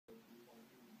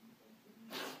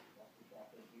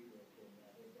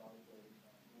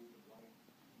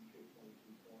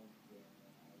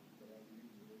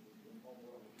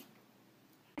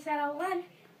Settle 1,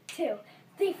 2,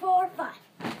 3, 4, 5.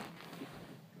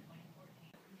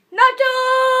 Nacho!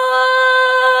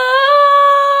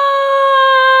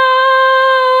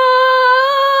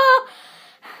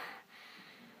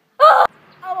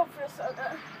 I don't feel so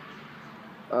good.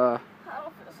 I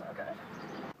don't feel so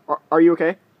good. Are you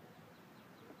okay?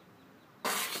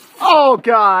 Oh,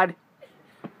 God!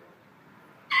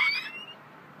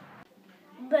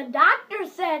 The doctor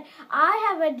said I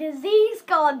have a disease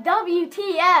called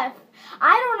WTF.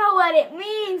 I don't know what it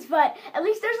means, but at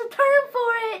least there's a term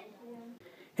for it.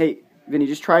 Hey, Vinny,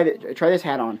 just try this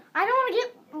hat on. I don't want to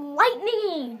get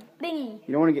lightning thingy.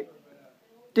 You don't want to get...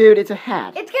 Dude, it's a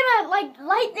hat. It's gonna, like,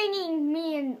 lightning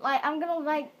me and, like, I'm gonna,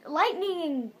 like,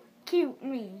 lightning cute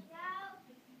me.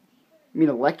 You mean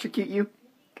electrocute you?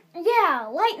 Yeah,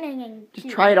 lightning and Just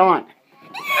try it on.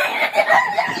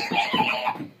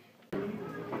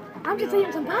 I'm just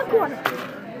eating some popcorn.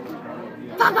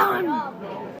 Popcorn!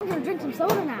 I'm gonna drink some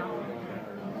soda now.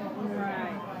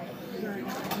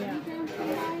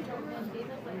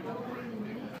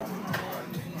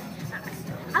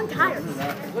 I'm tired.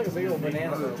 It's like a big old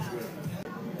banana though.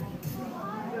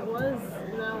 It was,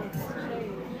 no.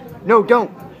 No,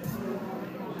 don't.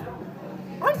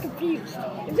 I'm confused.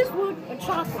 Is this wood or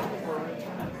chocolate?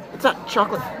 It's not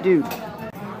chocolate, dude.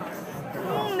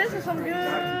 This is some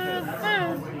good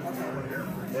food.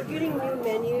 We're getting new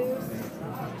menus.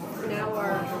 Now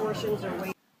our portions are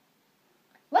way